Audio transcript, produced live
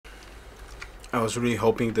I was really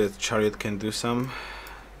hoping that Chariot can do some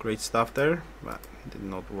great stuff there, but it did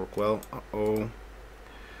not work well. Uh-oh.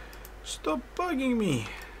 Stop bugging me!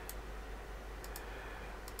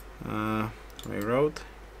 Railroad.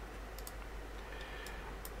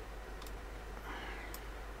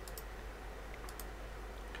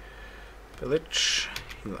 Pillage.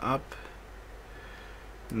 Heal up.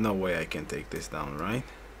 No way I can take this down, right?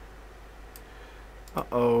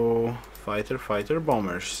 Uh-oh. Fighter, fighter,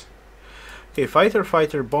 bombers. Okay, fighter,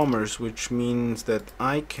 fighter, bombers, which means that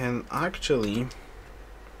I can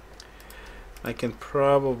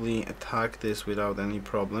probably attack this without any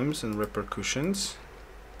problems and repercussions.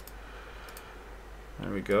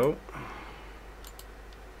 There we go.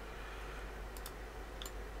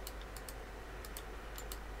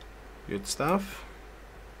 Good stuff.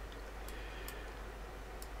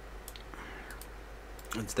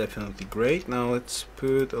 It's definitely great. Now let's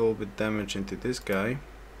put a little bit damage into this guy.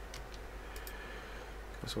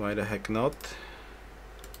 Because why the heck not?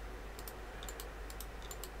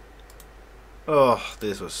 Oh,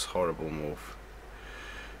 this was horrible move.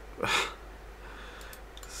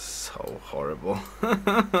 So horrible.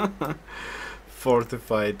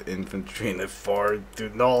 Fortified infantry in a fort. Do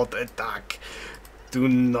not attack. Do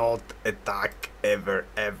not attack ever,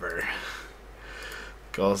 ever.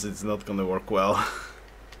 Because it's not gonna work well.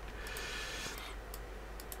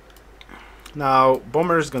 Now,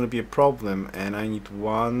 bomber is gonna be a problem, and I need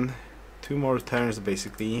 2 more turns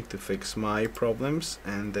basically to fix my problems,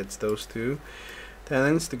 and that's those 2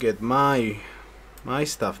 talents to get my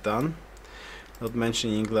stuff done. Not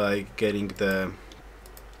mentioning like getting the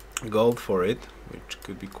gold for it, which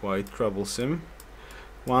could be quite troublesome.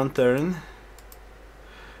 1 turn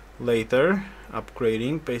later,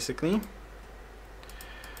 upgrading basically.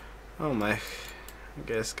 Oh my, I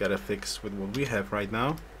guess gotta fix with what we have right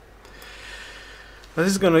now. This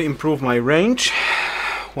is gonna improve my range.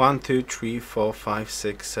 1, 2, 3, 4, 5,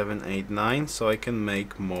 6, 7, 8, 9, so I can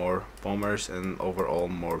make more bombers and overall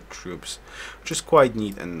more troops, which is quite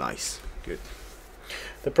neat and nice. Good.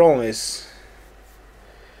 The problem is,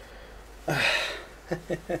 I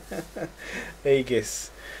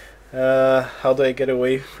guess, how do I get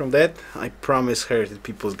away from that? I promise her that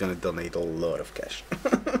people is gonna donate a lot of cash.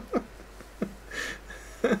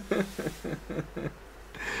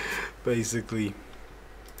 Basically.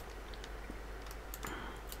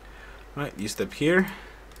 Right, you step here.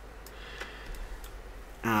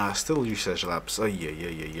 Still research labs.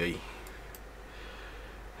 Ay.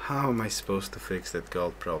 How am I supposed to fix that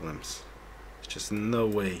gold problems? There's just no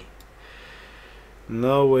way.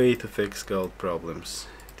 No way to fix gold problems.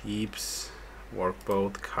 Deeps,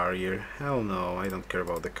 workboat, carrier. Hell no, I don't care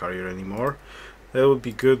about the carrier anymore. That would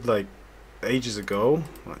be good like ages ago,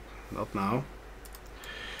 but not now.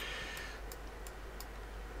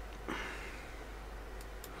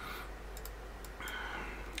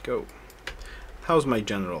 Go. How's my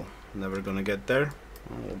general? Never gonna get there.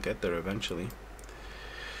 Well, we'll get there eventually.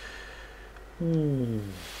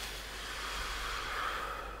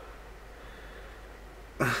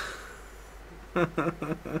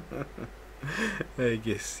 I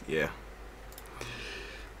guess, yeah.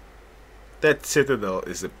 That citadel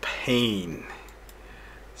is a pain.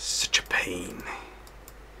 Such a pain.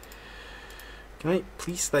 Can I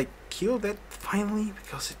please like kill that finally?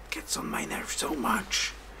 Because it gets on my nerves so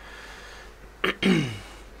much.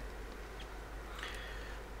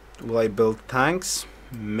 Will I build tanks?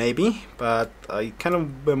 Maybe, but I kind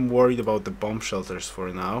of am worried about the bomb shelters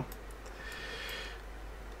for now.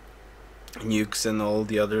 Nukes and all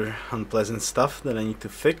the other unpleasant stuff that I need to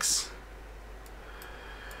fix.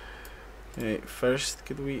 Okay, first,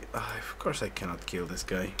 could we... of course I cannot kill this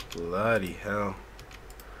guy. Bloody hell.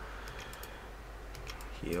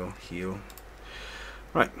 Heal, heal.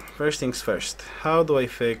 Right, first things first. How do I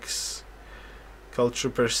fix culture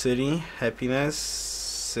per city? Happiness,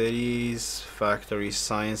 cities, factories,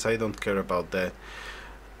 science. I don't care about that.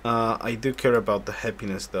 I do care about the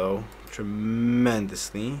happiness though,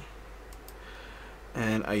 tremendously.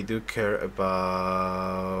 And I do care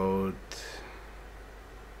about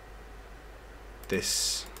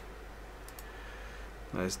this.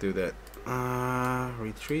 Let's do that.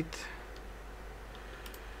 Retreat.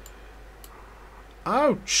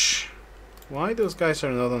 Ouch! Why those guys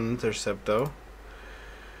are not on intercept though?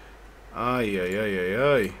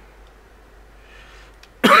 Ay.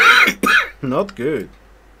 Not good.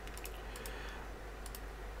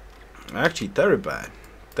 Actually, terrible bad.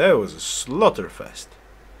 That was a slaughterfest.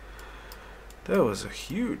 That was a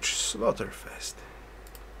huge slaughterfest.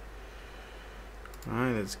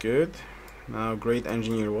 Alright, that's good. Now, great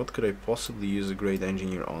engineer. What could I possibly use a great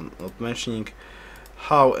engineer on? Not mentioning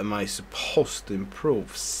How am I supposed to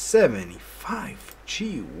improve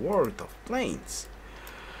 75G worth of planes?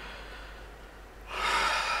 How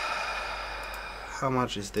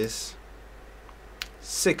much is this?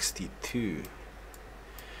 62.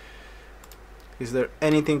 Is there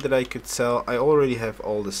anything that I could sell? I already have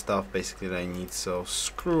all the stuff basically that I need, so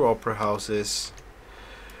screw opera houses,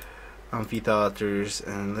 amphitheaters,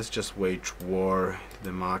 and let's just wage war to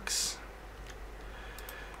the max.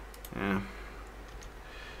 Yeah.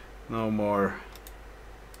 No more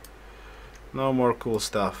cool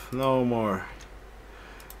stuff. No more.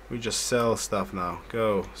 We just sell stuff now.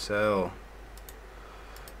 Go. Sell.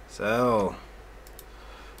 Sell.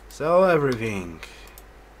 Sell everything.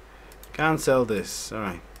 Can't sell this.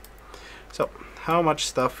 Alright. So, how much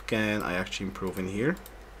stuff can I actually improve in here?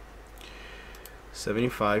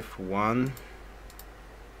 75. 1,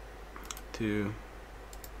 2,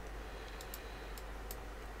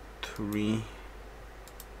 3.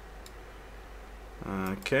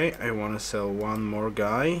 Okay, I want to sell one more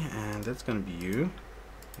guy, and that's gonna be you.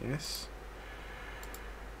 Yes.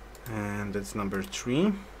 And that's number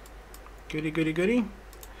 3. Goody, goody, goody.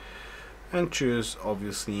 And choose,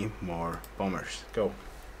 obviously, more bombers. Go.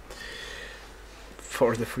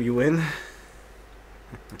 For the free win.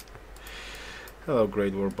 Hello,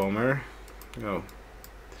 Great War Bomber. Go.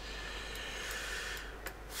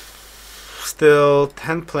 Still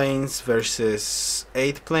 10 planes versus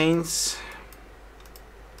 8 planes.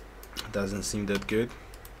 Doesn't seem that good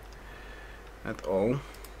at all.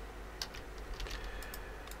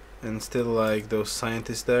 And still, like, those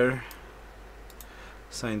scientists there.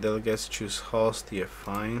 Sign delegates, choose host. Yeah,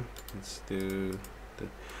 fine. Let's do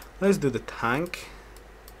the tank.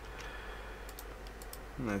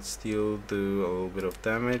 Let's still do a little bit of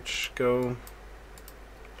damage. Go.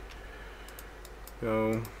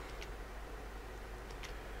 Go.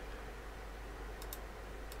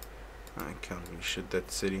 I can't really shoot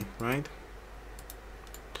that city, right?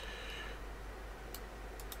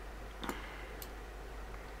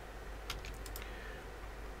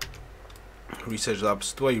 Research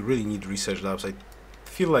labs. Do I really need research labs? I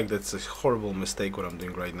feel like that's a horrible mistake what I'm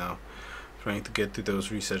doing right now. Trying to get to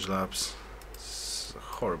those research labs. It's a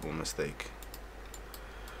horrible mistake.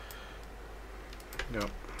 Go.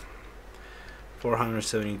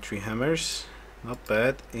 473 hammers. Not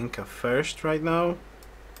bad. Inca first right now.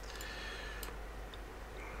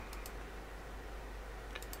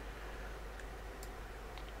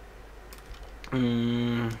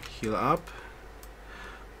 Heal up.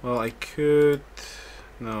 Well, I could.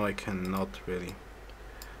 No, I cannot really.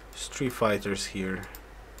 There's 3 fighters here.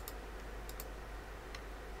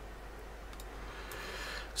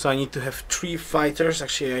 So I need to have 3 fighters.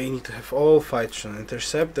 Actually, I need to have all fighters on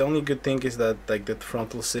intercept. The only good thing is that, like, that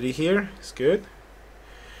frontal city here is good.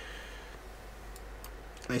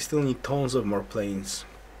 I still need tons of more planes.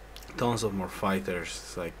 Tons of more fighters.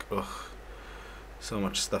 It's like, ugh. So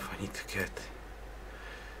much stuff I need to get.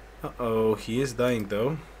 Uh-oh, he is dying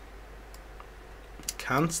though.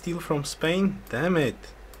 Can't steal from Spain? Damn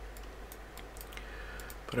it.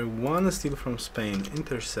 But I wanna steal from Spain.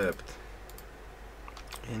 Intercept.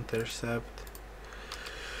 Intercept.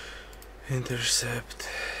 Intercept.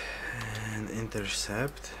 And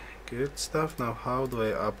intercept. Good stuff. Now how do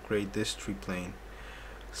I upgrade this triplane?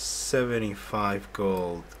 75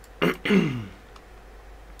 gold. Not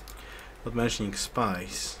mentioning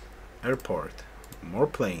spies. Airport. More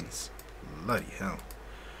planes. Bloody hell.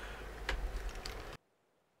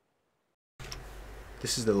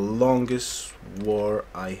 This is the longest war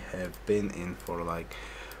I have been in for like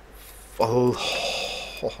a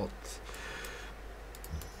lot.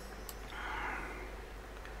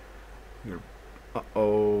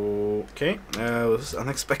 Uh-oh. Okay, that was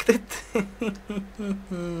unexpected. That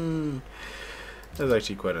was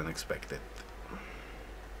actually quite unexpected.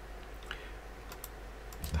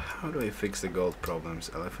 How do I fix the gold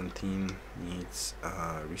problems? Elephantine needs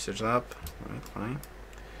a research lab. Right, fine.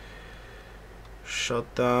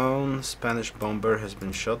 Shot down. Spanish bomber has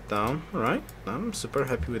been shot down. Alright, I'm super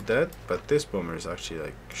happy with that. But this bomber is actually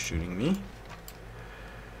like shooting me,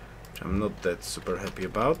 which I'm not that super happy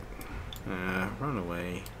about. Run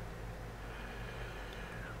away.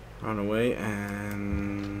 Run away,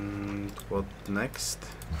 and what next?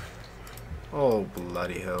 Oh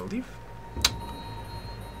bloody hell, leave.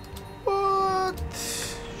 What?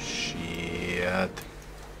 Shit.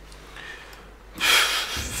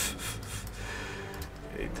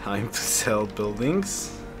 Okay, time to sell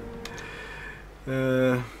buildings.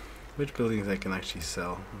 Which buildings I can actually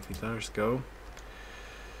sell? Amphitheaters, go.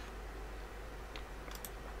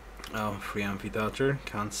 Oh, free amphitheater,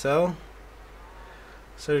 can't sell.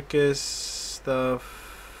 Circus, stuff.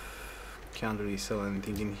 Can't really sell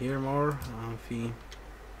anything in here more. Amphi.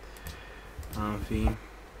 Amphi.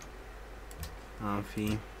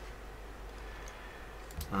 Amphi.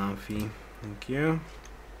 Amphi. Thank you.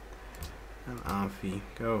 And Amphi.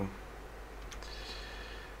 Go.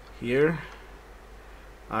 Here.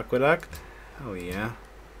 Aqueduct. Oh yeah.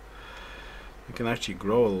 We can actually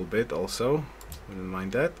grow a little bit also. Wouldn't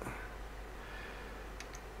mind that.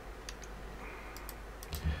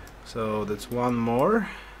 So that's one more.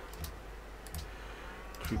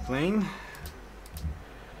 Tree plane.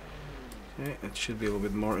 Okay, it should be a little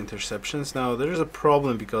bit more interceptions. Now there's a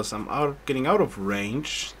problem because I'm getting out of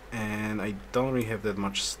range and I don't really have that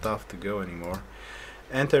much stuff to go anymore.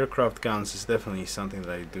 Anti-aircraft guns is definitely something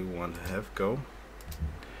that I do want to have go.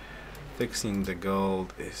 Fixing the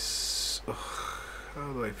gold is...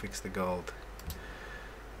 how do I fix the gold?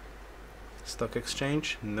 Stock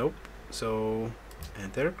exchange? Nope. So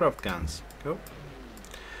anti-aircraft guns, go.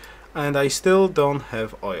 And I still don't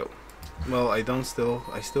have oil. Well, I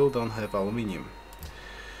still don't have aluminium,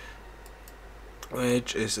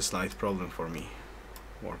 which is a slight problem for me.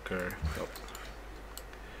 Worker, go.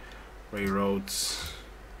 Railroads.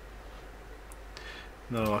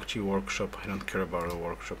 No, actually workshop. I don't care about a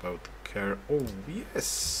workshop. I would care. Oh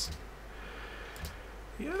yes,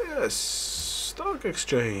 yes. Stock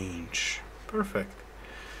exchange. Perfect.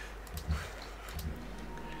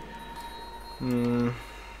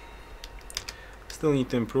 Still need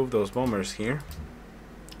to improve those bombers here.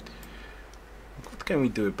 What can we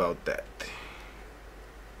do about that?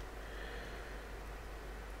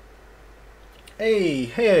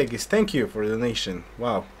 Hey Aegis, thank you for the donation.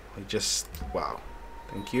 Wow, wow.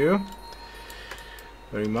 Thank you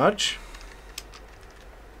very much.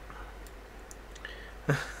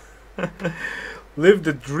 Live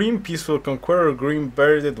the dream, peaceful conqueror, green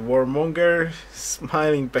bearded warmonger,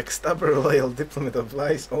 smiling backstabber, loyal diplomat of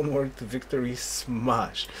lies, onward to victory,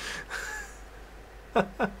 smash.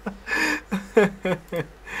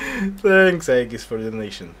 Thanks Aegis for the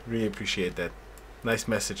donation, really appreciate that. Nice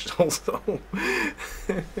message also.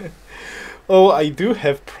 Oh, I do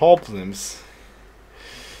have problems.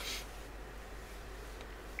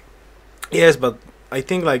 Yes, but I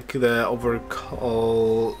think like the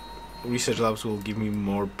overall research labs will give me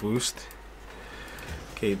more boost.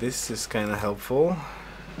 Okay, this is kind of helpful.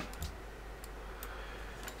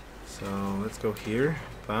 So let's go here.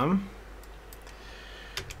 Bam.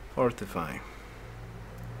 Fortify.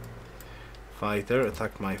 Fighter,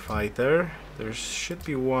 attack my fighter. There should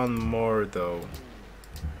be one more though.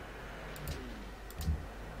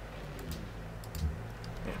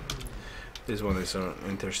 Yeah. This one is on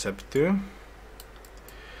intercept too.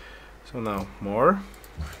 So now more.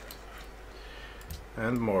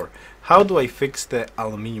 And more. How do I fix the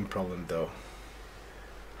aluminium problem though?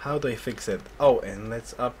 How do I fix it? Oh, and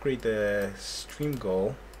let's upgrade the stream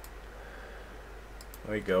goal.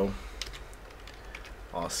 There we go.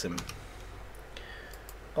 Awesome.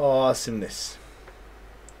 Awesomeness.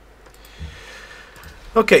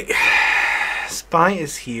 Okay. Spy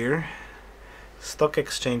is here. Stock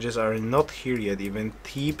exchanges are not here yet. Even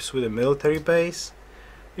Thebes with a military base.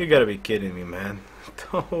 You gotta be kidding me, man.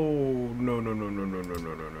 Oh, no.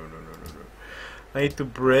 I need to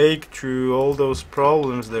break through all those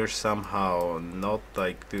problems there somehow. Not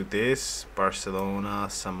like do this. Barcelona,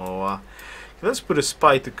 Samoa. Let's put a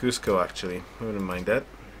spy to Cusco actually. I wouldn't mind that.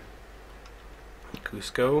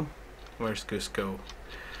 Cusco. Where's Cusco?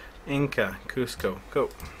 Inca, Cusco. Go.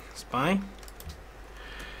 Spy.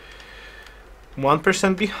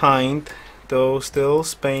 1% behind. Though still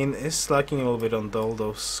Spain is slacking a little bit on all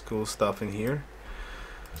those cool stuff in here.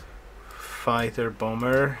 Fighter,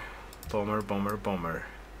 bomber, bomber.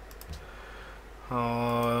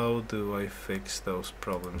 How do I fix those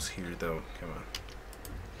problems here though? Come on.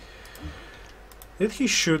 Did he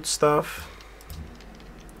shoot stuff?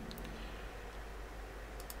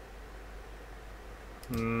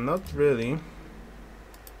 Not really.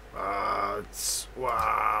 It's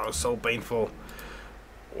wow, so painful.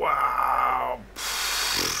 Wow,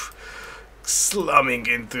 slumming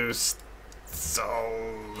into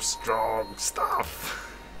so strong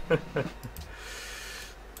stuff.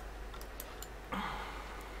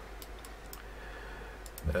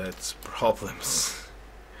 That's problems.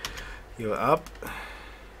 Heal up.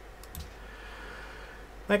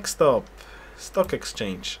 Next up, stock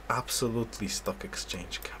exchange. Absolutely stock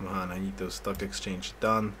exchange. Come on, I need those stock exchange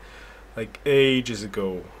done like ages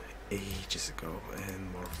ago.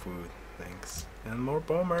 And more food, thanks. And more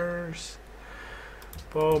bombers.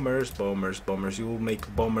 Bombers. You will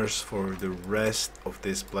make bombers for the rest of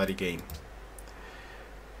this bloody game.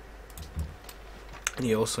 And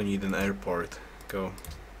you also need an airport. Go.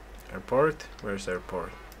 Airport? Where's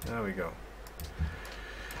airport? There we go.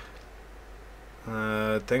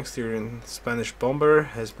 Thanks to your Spanish bomber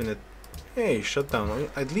has been shut down.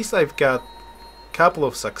 At least I've got a couple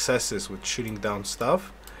of successes with shooting down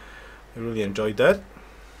stuff. I really enjoyed that.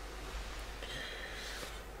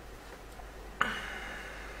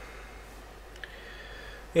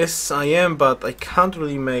 Yes, I am, but I can't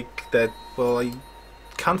really make that. Well, I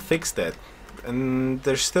can't fix that. And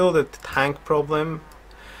there's still the tank problem.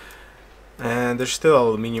 And there's still an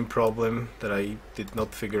aluminium problem that I did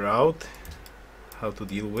not figure out how to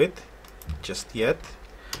deal with just yet.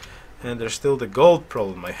 And there's still the gold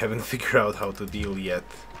problem I haven't figured out how to deal yet.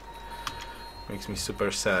 Makes me super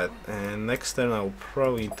sad. And next turn I'll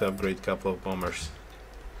probably need to upgrade a couple of bombers.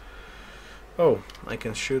 Oh, I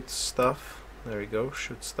can shoot stuff. There we go,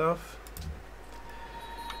 shoot stuff.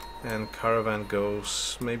 And caravan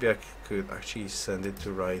goes, maybe I could actually send it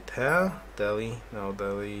to right here. Delhi, no,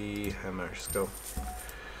 Delhi, hammers, go.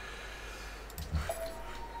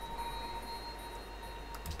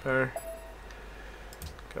 Pair,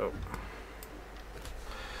 go.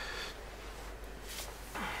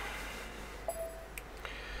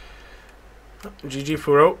 GG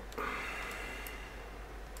Furo.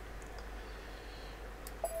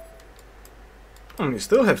 You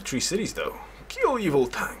still have 3 cities though. Kill evil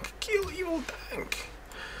tank! Kill evil tank!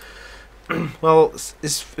 Well,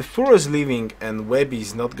 if Furo's leaving and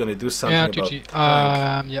Webby's not gonna do something yeah, about GG.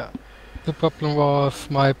 tank. Yeah. The problem was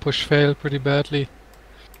my push failed pretty badly.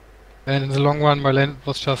 And in the long run my land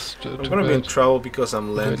was just I'm too gonna be in bad. trouble because I'm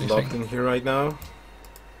Do landlocked anything. in here right now.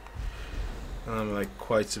 And I'm like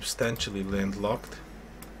quite substantially landlocked.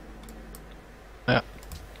 Yeah.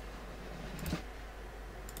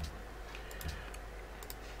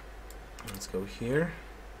 Let's go here.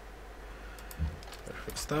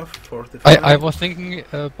 Perfect stuff. I was thinking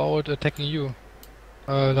about attacking you.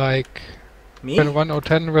 Like Me? turn 1 or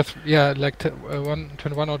 10 with like turn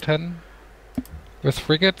 1 or 10 with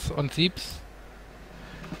frigates on Zeeps.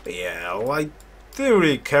 Yeah, well, I didn't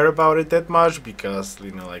really care about it that much because,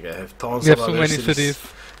 you know, like I have tons We of have so other many cities.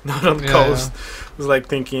 not on coast. I was like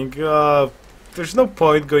thinking, there's no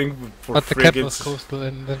point going for But the capital is frigates. coastal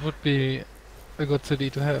and that would be a good city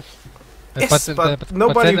to have. Yes, but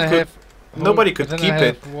nobody then I could. have Nobody could then keep I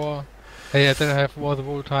it. have war. Yeah, then I have war the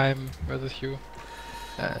whole time versus you.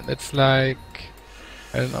 And it's like,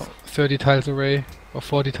 I don't know, 30 tiles away or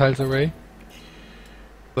 40 tiles away.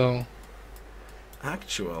 So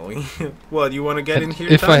Actually, what, you want to get in and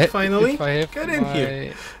here, tank, finally? if I have Get in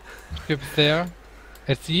here. my ship there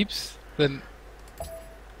at Zeeps, then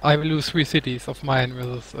I will lose 3 cities of mine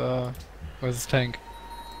versus tank.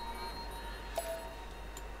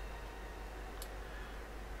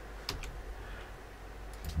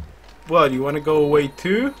 What, you want to go away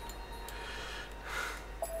too?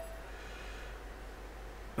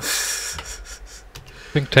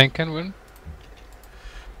 Think tank can win?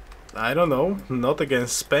 I don't know, not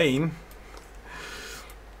against Spain.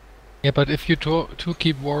 Yeah, but if you two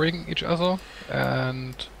keep warring each other,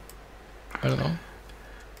 and I don't know.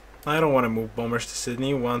 I don't want to move bombers to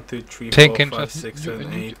Sydney. 1, 2, 3, Tank 4, can 5, just 6,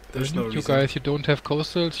 7, 8. There's no you reason. guys, you don't have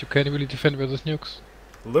coastals, you can't really defend versus nukes.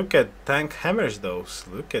 Look at tank hammers those.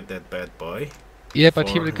 Look at that bad boy. Yeah, but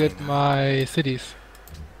he will 4, get 9. my cities.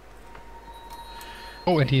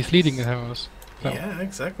 Oh, and he's leading the hammers. So. Yeah,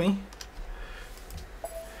 exactly.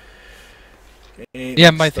 Okay,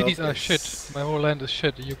 Yeah, my next up cities are is- shit. My whole land is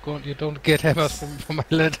shit. You don't get hammers from my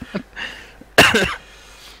land.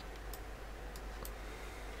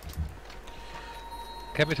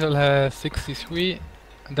 Capital has 63,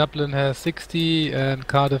 Dublin has 60, and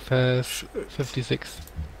Cardiff has 56.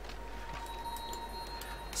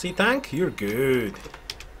 See, tank, you're good.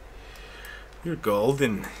 You're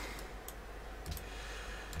golden.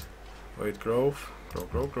 Void Grove,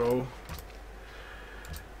 grow.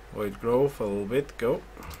 Void Grove, a little bit, go.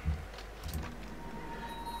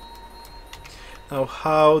 Now,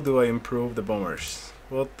 how do I improve the bombers?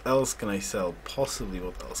 What else can I sell? Possibly,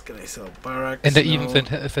 what else can I sell? Barracks? And they no. even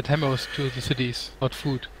sent hammers to the cities, not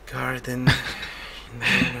food. Garden. no.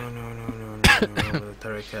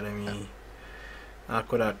 Military Academy.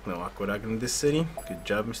 Aqueduct, no aqueduct in this city. Good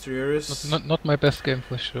job, Mr. Yoruus. Not my best game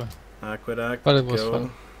for sure. Aqueduct, But it was go.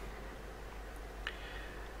 fun.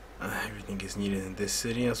 Everything is needed in this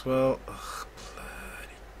city as well. Ugh,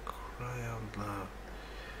 bloody cry out loud.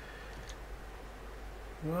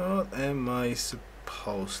 What am I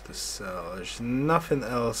supposed to sell? There's nothing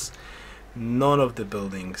else. None of the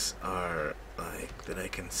buildings are like that I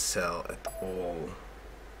can sell at all.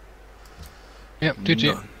 Yeah,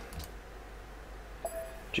 GG. None.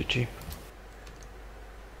 GG.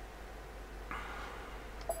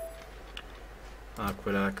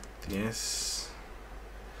 Aqueduct, yes.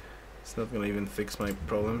 It's not gonna even fix my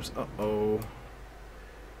problems. Uh-oh.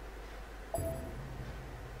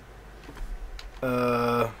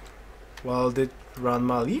 Well, did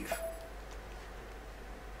Ranma leave?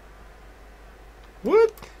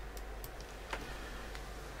 What?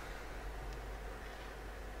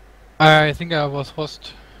 I think I was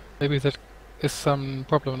host. Maybe that is some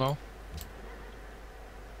problem now.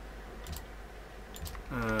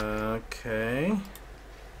 Okay.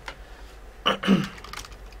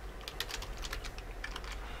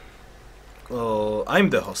 Well, I'm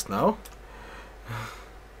the host now.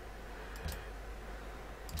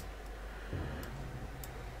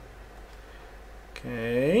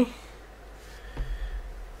 Okay.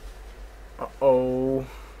 Uh-oh.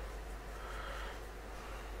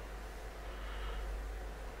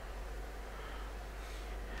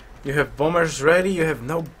 You have bombers ready, you have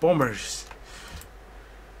no bombers.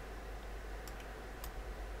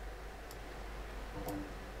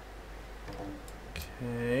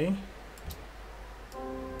 Okay.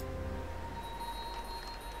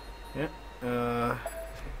 Yeah.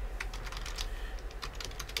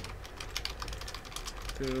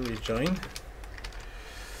 To rejoin.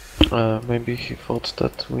 Maybe he thought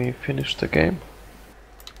that we finished the game.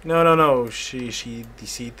 No. She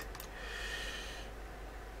DC'd.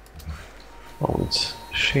 Oh, it's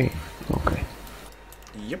she. Okay.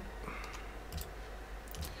 Yep.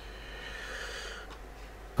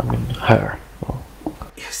 I mean, her. Oh.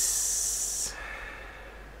 Yes.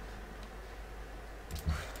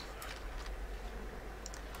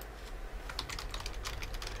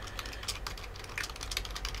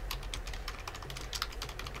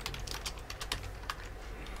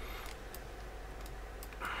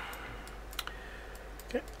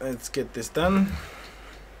 Okay, let's get this done.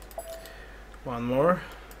 One more.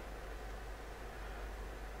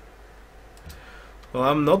 Well,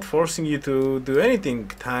 I'm not forcing you to do anything,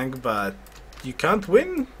 Tank, but you can't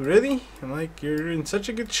win, really? Like, you're in such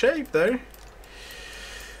a good shape there.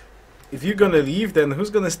 If you're gonna leave, then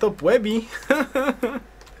who's gonna stop Webby?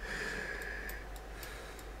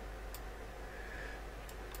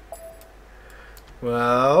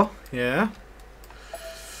 Well, yeah.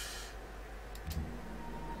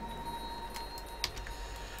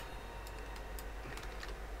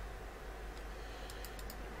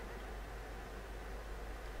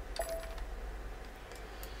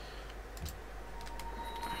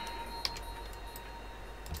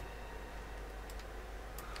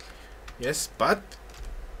 Yes, but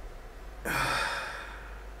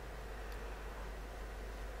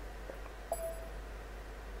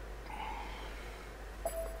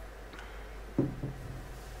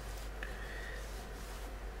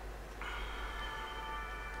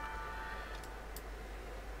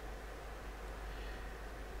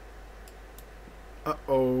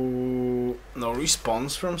uh-oh, no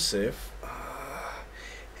response from Sif.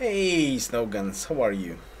 Hey, Snowguns, how are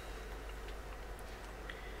you?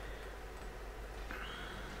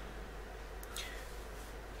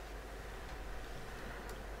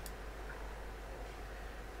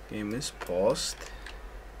 Game is paused.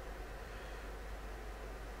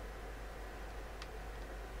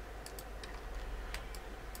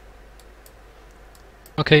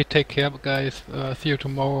 Okay, take care, guys. See you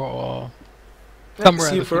tomorrow or Yeah, somewhere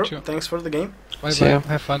see in you the for. future. Thanks for the game. Bye See bye. ya.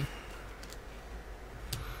 Have fun.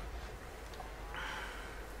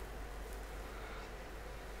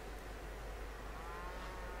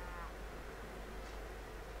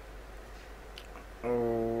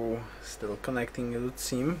 Oh, still connecting, it would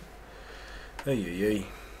seem. Ay.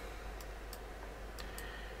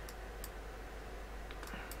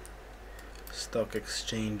 Stock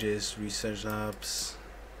exchanges, research apps.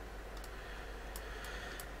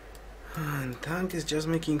 And Tank is just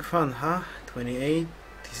making fun, huh? 28.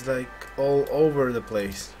 He's like all over the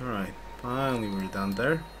place. Alright, finally we're done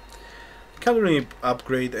there. Can't really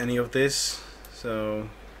upgrade any of this, so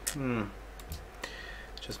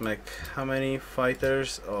just make how many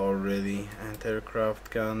fighters? Oh really?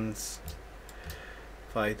 Anti-aircraft guns,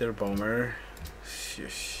 fighter bomber.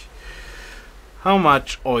 Shush. How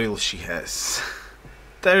much oil she has?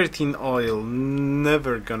 13 oil,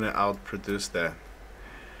 never gonna outproduce that.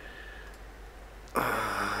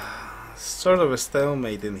 Sort of a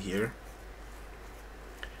stalemate in here.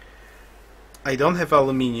 I don't have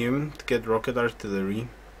aluminium to get rocket artillery.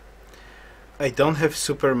 I don't have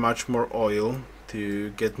super much more oil to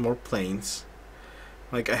get more planes.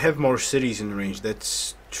 Like, I have more cities in range,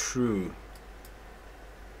 that's true.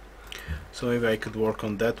 So maybe I could work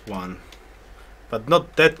on that one. But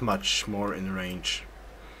not that much more in range.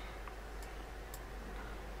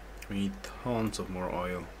 We need tons of more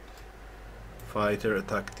oil. Fighter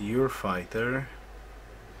attacked your fighter.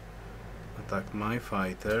 Attack my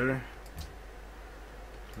fighter.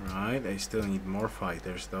 Right, I still need more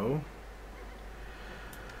fighters though.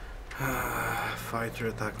 Fighter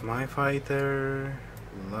attacked my fighter.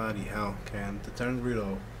 Bloody hell, can the turn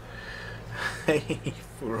reload. Hey,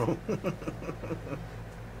 Furo.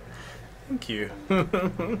 Thank you.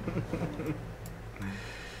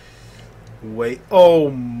 Wait, oh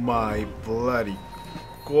my bloody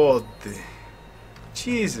god.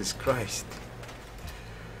 Jesus Christ.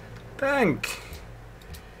 Tank.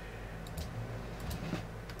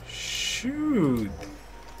 Shoot.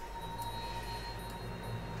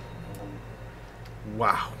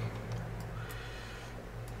 Wow.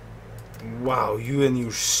 Wow, you and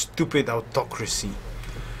your stupid autocracy.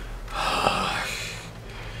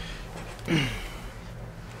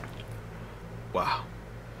 Wow.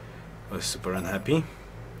 I was super unhappy.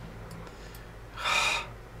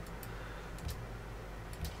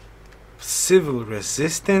 Civil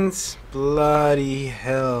resistance? Bloody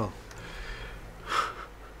hell.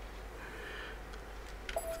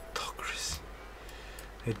 Autocracy.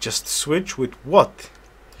 I just switch with what?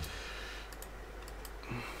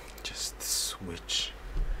 Just switch.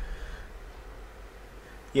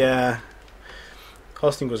 Yeah.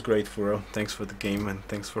 Hosting was great, Furo. Thanks for the game and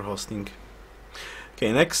thanks for hosting.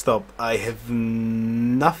 Okay, next up, I have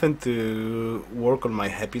nothing to work on my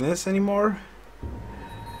happiness anymore.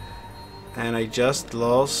 And I just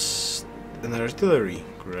lost an artillery.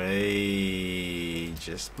 Great.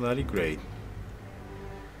 Just bloody great.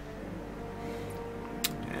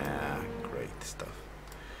 Yeah, great stuff.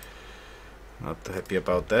 Not too happy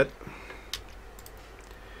about that.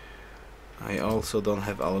 I also don't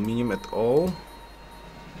have aluminium at all,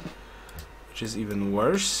 which is even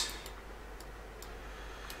worse.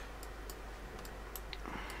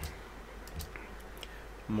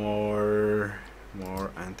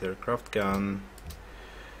 More anti-aircraft gun.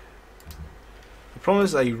 The problem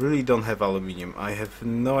is I really don't have aluminium. I have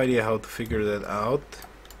no idea how to figure that out.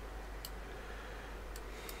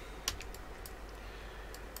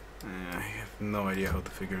 I have no idea how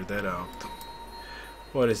to figure that out.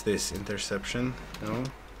 What is this? Interception? No.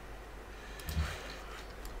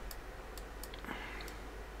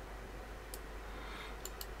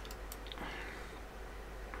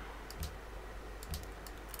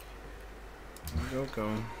 Go.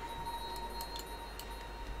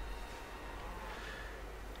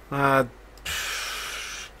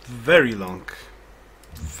 Very long.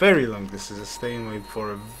 Very long. This is a stalemate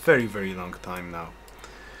for a very, very long time now.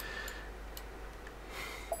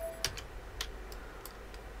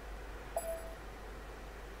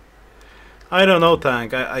 I don't know,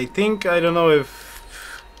 Tank. I think, I don't know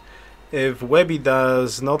if Webby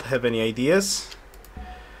does not have any ideas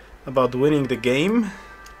about winning the game.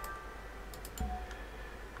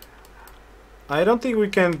 I don't think we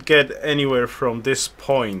can get anywhere from this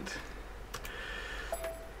point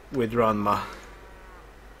with Ranma.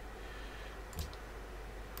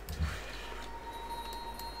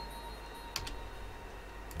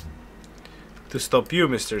 To stop you,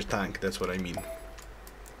 Mr. Tank, that's what I mean.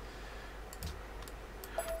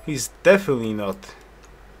 He's definitely not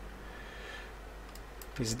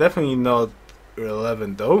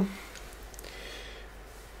relevant though.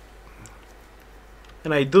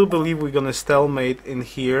 And I do believe we're gonna stalemate in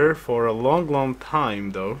here for a long, long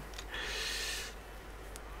time though.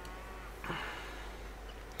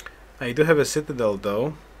 I do have a citadel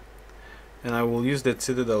though, and I will use that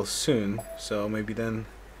citadel soon, so maybe then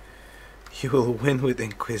you will win with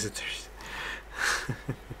Inquisitors.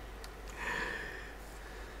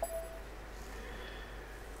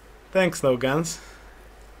 Thanks, no guns.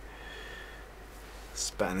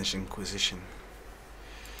 Spanish Inquisition.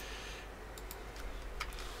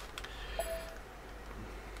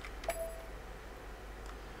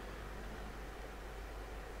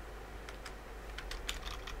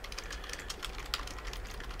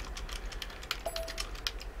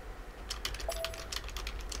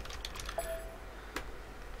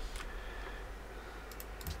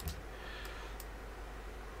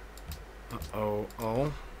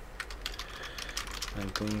 Oh. I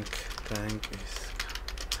think tank is...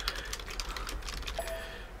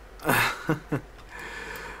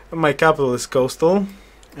 My capital is coastal,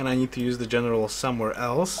 and I need to use the general somewhere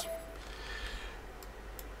else.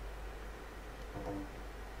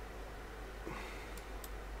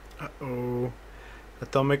 Uh-oh.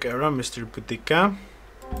 Atomic era, Mr. Boudica.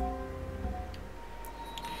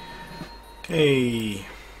 Okay.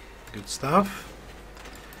 Good stuff.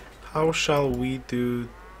 How shall we do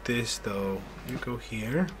this though? You go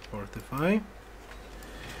here, fortify.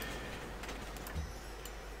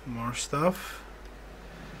 More stuff.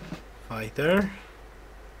 Fighter.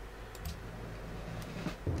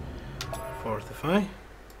 Fortify.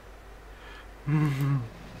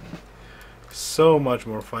 So much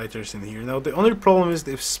more fighters in here. Now the only problem is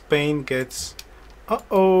if Spain gets...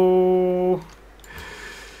 Uh-oh!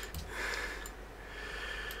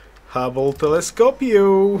 Hubble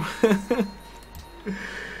Telescopio!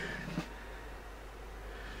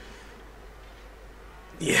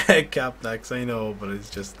 Yeah, Capnax, I know, but it's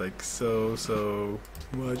just like so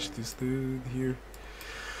much to do here.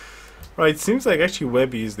 Right, seems like actually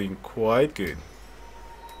Webby is doing quite good.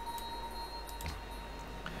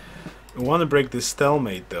 I want to break this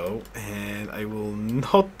stalemate though, and I will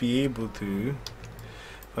not be able to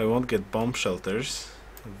if I won't get bomb shelters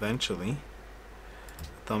eventually.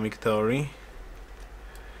 Atomic theory.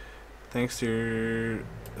 Thanks to your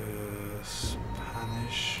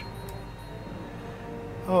Spanish.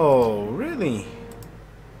 Oh, really?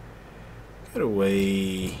 Get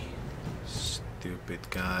away, stupid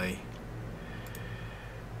guy.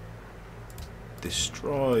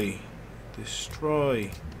 Destroy,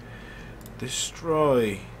 destroy,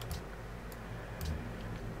 destroy,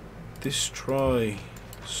 destroy,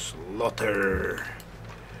 slaughter,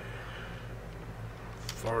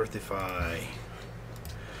 fortify.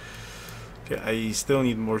 Okay, I still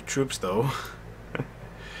need more troops though.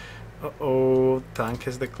 Uh-oh, tank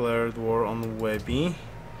has declared war on Webby.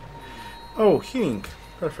 Oh, healing.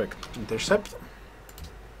 Perfect. Intercept.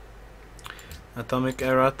 Atomic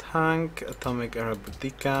era tank, atomic era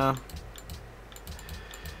Boudica.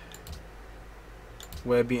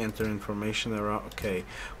 Webby enter information era. Okay.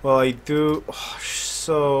 Well, I do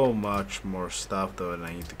so much more stuff though, and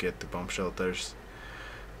I need to get the bomb shelters.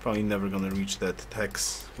 Probably never gonna reach that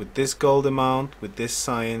text with this gold amount, with this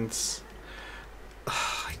science.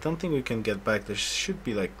 I don't think we can get back. There should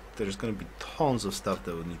be like, there's gonna be tons of stuff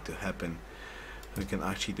that will need to happen. We can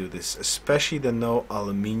actually do this, especially the no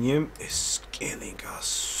aluminium is killing us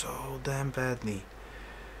so damn badly.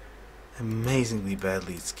 Amazingly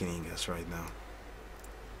badly it's killing us right now.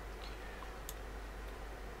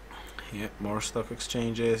 Yeah, more stock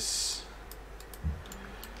exchanges.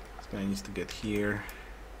 This guy needs to get here.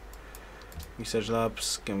 Research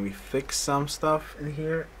labs, can we fix some stuff in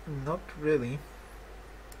here? Not really.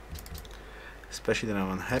 Especially that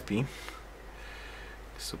I'm unhappy.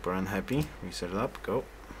 Super unhappy. Research lab, go.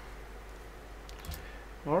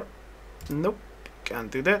 Or, nope,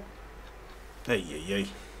 can't do that. Ay.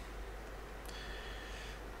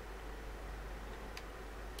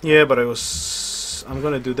 Yeah, but I'm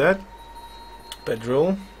gonna do that.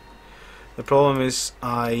 Bedroll. The problem is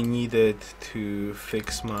I needed to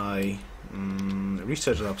fix my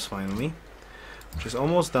research labs finally, which is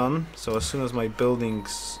almost done. So as soon as my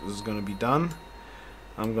buildings is gonna be done,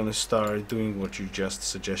 I'm gonna start doing what you just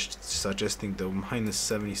suggesting. The minus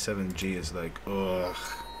 77G is like, ugh.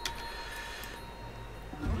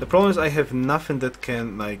 The problem is I have nothing that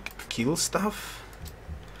can like kill stuff.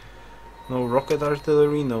 No rocket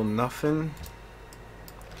artillery, no nothing.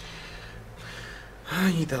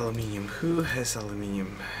 I need aluminium. Who has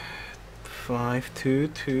aluminium?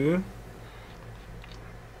 522.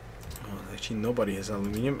 Oh, actually nobody has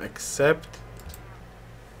aluminium except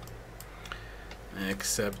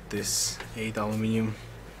this 8 aluminium.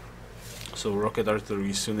 So rocket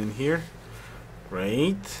artillery is soon in here.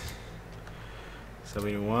 Great.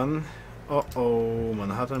 71. Uh-oh,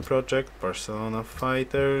 Manhattan Project, Barcelona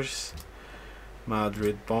Fighters,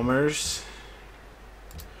 Madrid Bombers.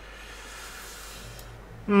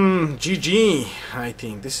 GG. I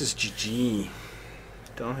think this is GG.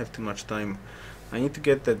 Don't have too much time. I need to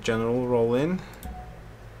get that general roll in.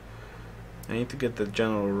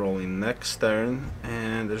 Next turn,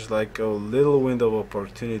 and there's like a little window of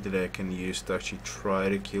opportunity that I can use to actually try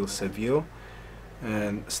to kill Seville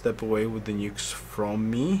and step away with the nukes from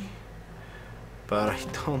me. But I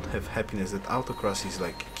don't have happiness. That autocracy is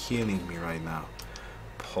like killing me right now.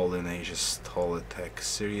 Polynesia stall attack.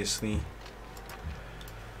 Seriously?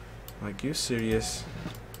 Like, you serious?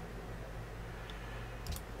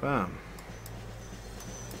 Bam.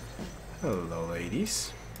 Hello,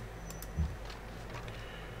 ladies.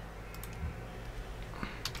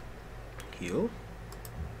 Heal.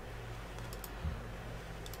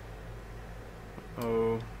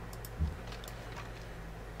 Oh.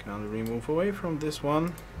 Can we move away from this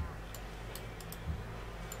one?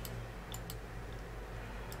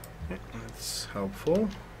 Yeah, that's helpful.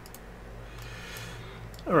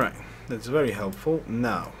 Alright, that's very helpful.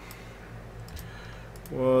 Now,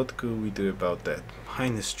 what could we do about that?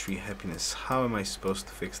 -3 happiness. How am I supposed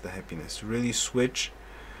to fix the happiness? Really switch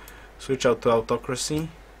out to autocracy?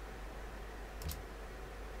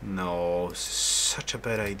 No, this is such a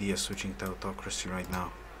bad idea switching to autocracy right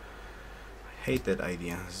now. I hate that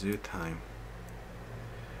idea. Zoo time.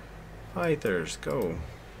 Fighters, go.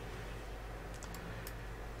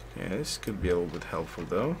 Yeah, this could be a little bit helpful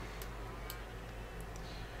though.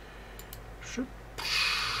 Shoop.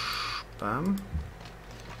 Bam.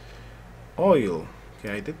 Oil.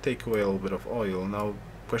 Okay, I did take away a little bit of oil. Now,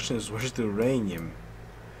 question is, where's the uranium?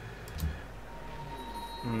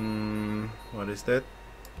 What is that?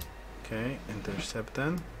 Okay, intercept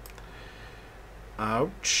then.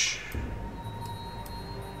 Ouch.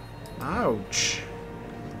 Ouch.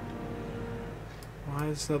 Why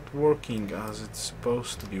is it not working as it's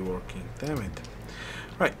supposed to be working? Damn it.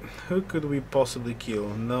 Right, who could we possibly kill?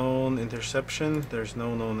 Known interception. There's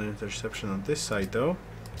no known interception on this side though.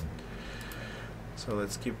 So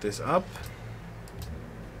let's keep this up.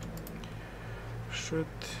 Shoot.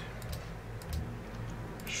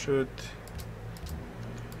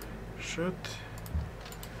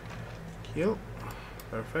 Kill.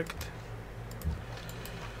 Perfect.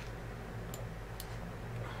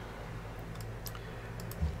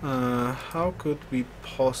 How could we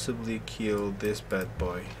possibly kill this bad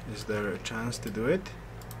boy? Is there a chance to do it?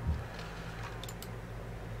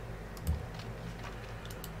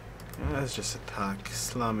 Let's just attack,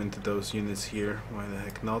 slam into those units here. Why the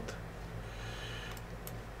heck not?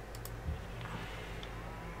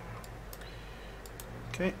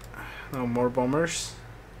 Okay, no more bombers.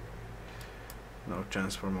 No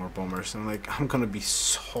chance for more bombers. I'm gonna be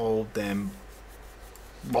so damn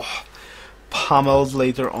pummeled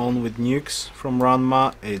later on with nukes from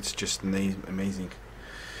Ranma. It's just amazing.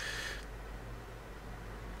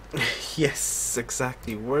 Yes,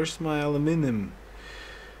 exactly. Where's my aluminum?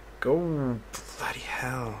 Go, bloody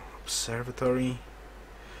hell. Observatory.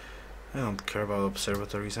 I don't care about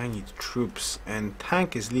observatories, I need troops. And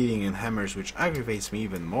tank is leading in hammers, which aggravates me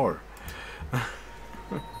even more.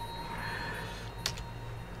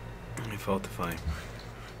 Fortify.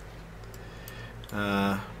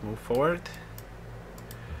 Move forward.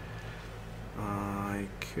 I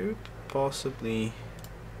could possibly...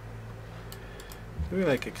 Could we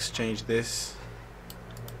like exchange this?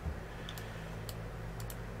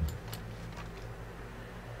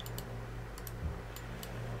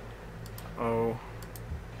 Oh,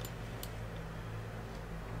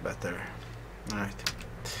 better. Alright,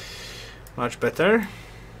 much better.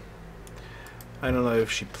 I don't know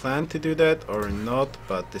if she planned to do that or not,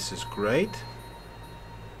 but this is great.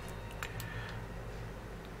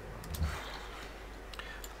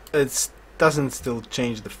 It doesn't still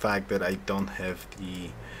change the fact that I don't have the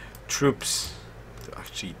troops to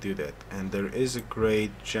actually do that. And there is a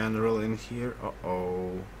great general in here.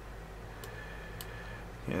 Uh-oh.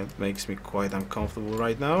 Yeah, it makes me quite uncomfortable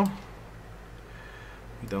right now.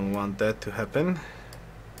 We don't want that to happen.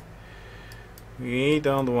 We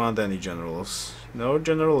don't want any generals. No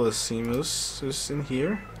generalissimus is in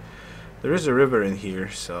here. There is a river in here,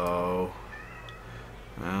 so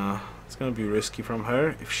it's gonna be risky from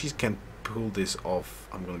her. If she can pull this off,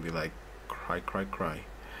 I'm gonna be like, cry.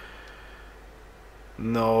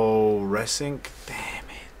 No, racing. Damn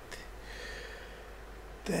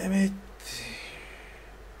it.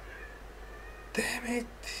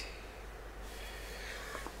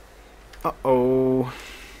 Uh-oh.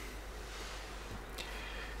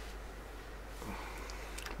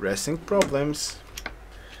 Racing problems.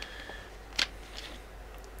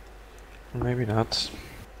 Maybe not.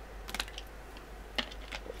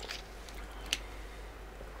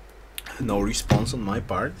 No response on my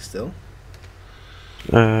part still.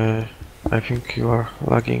 I think you are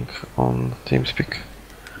lagging on TeamSpeak.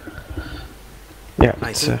 Yeah,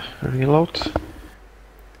 it's a reload.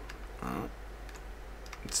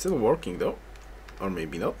 It's still working though, or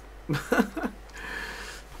maybe not.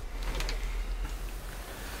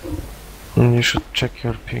 You should check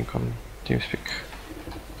your ping on TeamSpeak.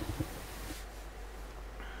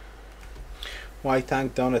 Why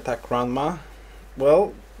tank don't attack Ranma?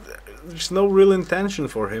 Well, there's no real intention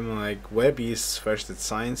for him. Like, Webby is first at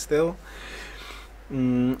science still.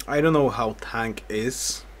 I don't know how tank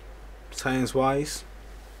is science wise.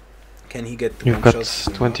 Can he get You've got shots?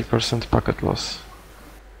 20% packet loss,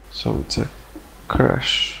 so it's a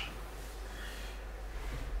crash.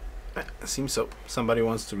 Seems so. Somebody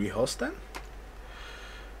wants to rehost then?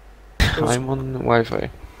 I'm on Wi-Fi,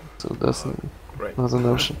 so that's Right. not an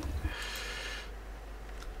option.